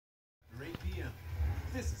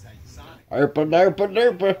Derpa, derpa,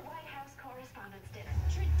 derpa. White House Correspondents' Dinner.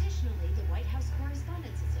 Traditionally, the White House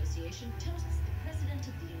Correspondents Association toasts the President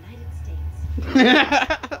of the United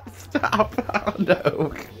States. Stop. Oh,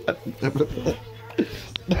 no.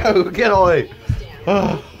 No, get away.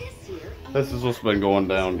 Oh. This is what's been going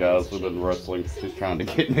down, guys. We've been wrestling. She's trying to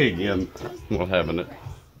get me again. Not having it.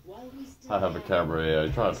 I have a cabaret. I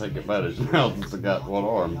try to take advantage now since I got one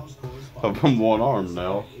arm. I'm one arm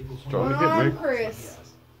now. She's trying to get me. Chris.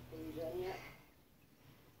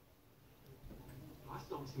 I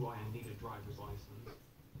still don't see why I need a driver's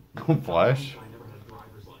license. Flash. I never had a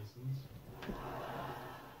driver's license. Yeah,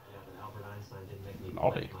 but Albert Einstein didn't make me.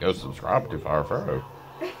 Naughty. Go subscribe to Fire Pharaoh.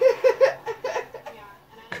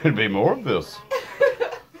 Could be more of this.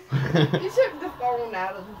 You took the phone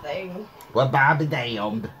out of the thing. Well, Bobby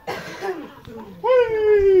damned.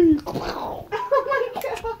 Oh my god.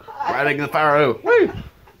 Riding the Pharaoh. Woo!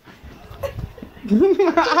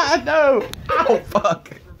 No! Oh, fuck!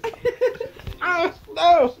 Oh,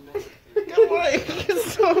 no! Get away! Get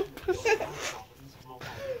some.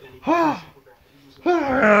 Are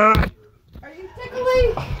you tickly?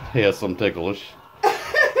 Yes, I'm ticklish.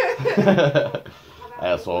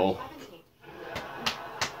 Asshole.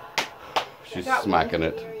 She's smacking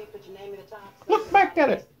it. Look back at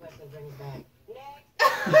it.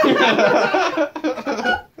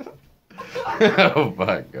 Oh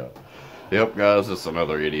my god. Yep, guys, it's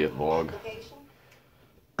another idiot vlog.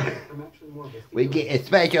 We get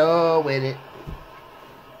special with it.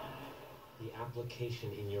 The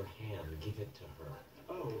application in your hand, give it to her.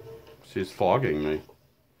 Oh. She's flogging me.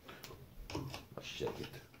 I'll shake it.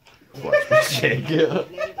 Watch me shake it.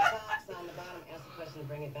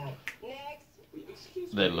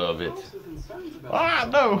 They love it. Ah,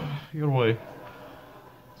 no! Get away.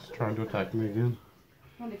 He's trying to attack me again.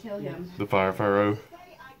 I want to kill him. The Fire Pharaoh.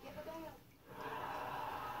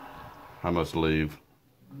 I must leave.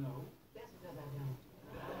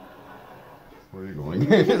 Where are you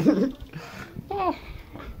going? Oh,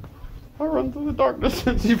 I run through the darkness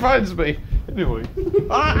and she finds me. Anyway.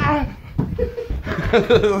 Ah!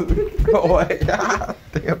 Go away. Ah,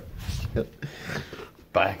 damn. Shit.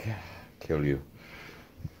 Back. Kill you.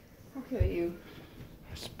 I'll kill you.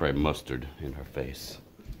 I spray mustard in her face.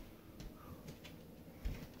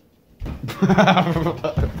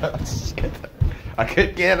 Shit. I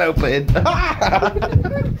couldn't get open.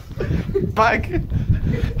 Back.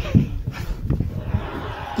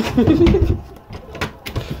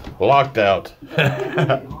 Locked out.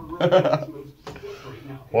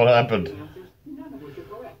 What happened?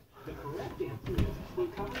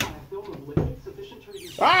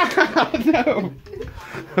 Ah, no.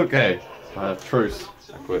 Okay, truce.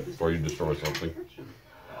 I quit before you destroy something.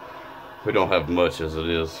 We don't have much as it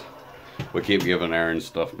is. We keep giving Aaron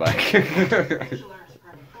stuff back.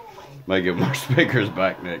 May give our speakers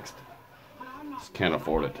back next. Just can't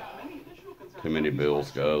afford it. Too many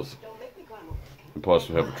bills, guys. And plus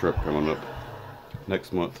we have a trip coming up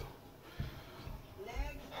next month.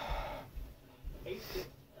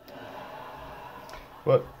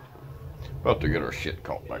 But about to get our shit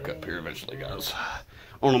caught back up here eventually, guys.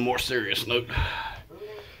 On a more serious note.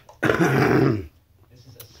 It's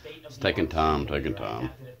taking time,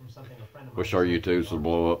 Wish our YouTubes would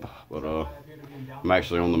blow up, but I'm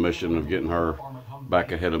actually on the mission of getting her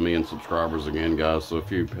back ahead of me in subscribers again, guys. So if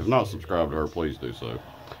you have not subscribed to her, please do so.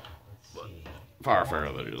 But Fire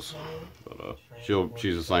Pharaoh, that is. But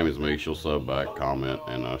she's the same as me. She'll sub back, comment,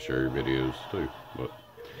 and share your videos too. But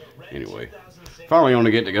anyway, finally on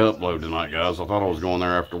to get to upload tonight, guys. I thought I was going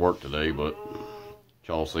there after work today, but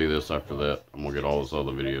y'all see this after that. I'm gonna get all this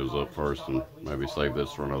other videos up first and maybe save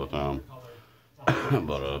this for another time.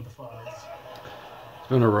 But it's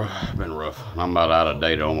been rough. I'm about out of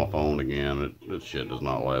data on my phone again. This shit does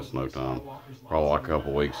not last no time. Probably like a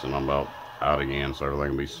couple weeks and I'm about out again, so everything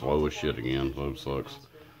will be slow as shit again, so it sucks.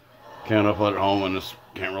 Can't upload at home and just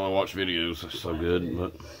can't really watch videos. It's so good,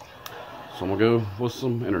 but so I'm gonna go with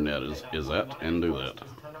some internet is that and do that.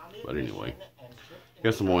 But anyway,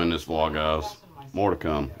 guess I'm gonna end this vlog, guys. More to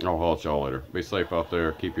come. I'll holler at y'all later. Be safe out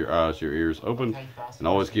there. Keep your eyes, your ears open, and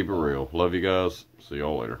always keep it real. Love you guys. See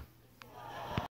y'all later.